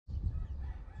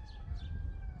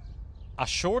A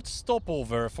short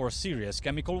stopover for Syria's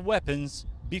chemical weapons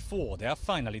before they are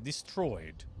finally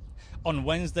destroyed. On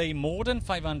Wednesday, more than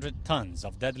 500 tons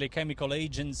of deadly chemical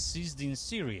agents seized in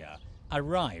Syria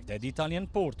arrived at the Italian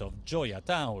port of Gioia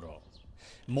Tauro.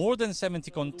 More than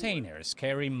 70 containers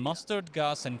carrying mustard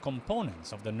gas and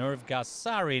components of the nerve gas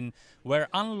sarin were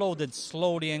unloaded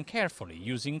slowly and carefully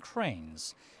using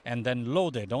cranes and then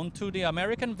loaded onto the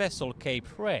American vessel Cape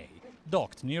Ray,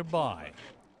 docked nearby.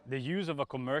 The use of a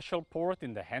commercial port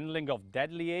in the handling of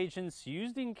deadly agents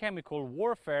used in chemical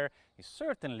warfare is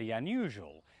certainly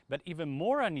unusual, but even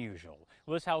more unusual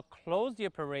was how close the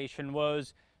operation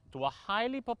was to a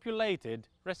highly populated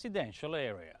residential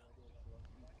area.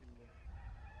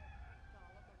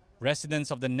 Residents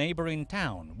of the neighboring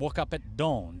town woke up at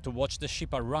dawn to watch the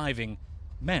ship arriving.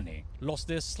 Many lost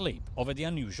their sleep over the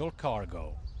unusual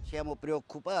cargo. Siamo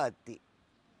preoccupati,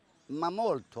 ma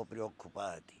molto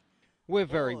preoccupati. We're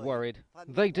very worried.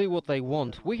 They do what they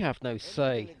want. We have no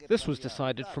say. This was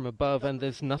decided from above and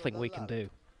there's nothing we can do.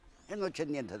 E non c'è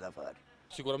niente da fare.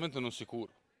 Sicuramente non sicuro.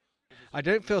 I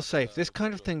don't feel safe. This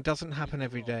kind of thing doesn't happen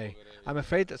every day. I'm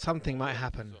afraid that something might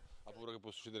happen.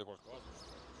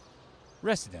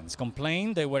 Residents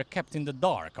complained they were kept in the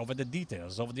dark over the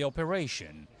details of the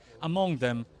operation, among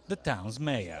them the town's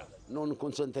mayor. Non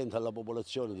consentendo alla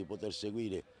popolazione di poter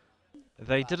seguire.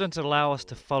 They didn't allow us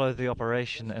to follow the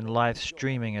operation in live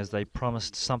streaming as they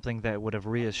promised something that would have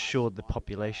reassured the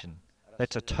population.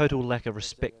 That's a total lack of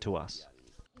respect to us.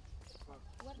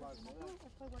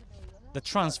 The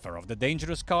transfer of the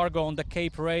dangerous cargo on the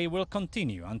Cape Ray will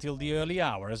continue until the early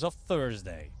hours of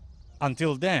Thursday.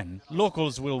 Until then,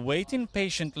 locals will wait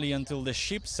impatiently until the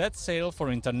ship sets sail for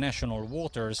international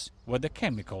waters, where the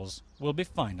chemicals will be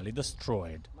finally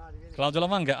destroyed. Claudio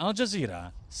Lavanga, Al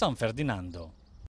Jazeera, San Ferdinando.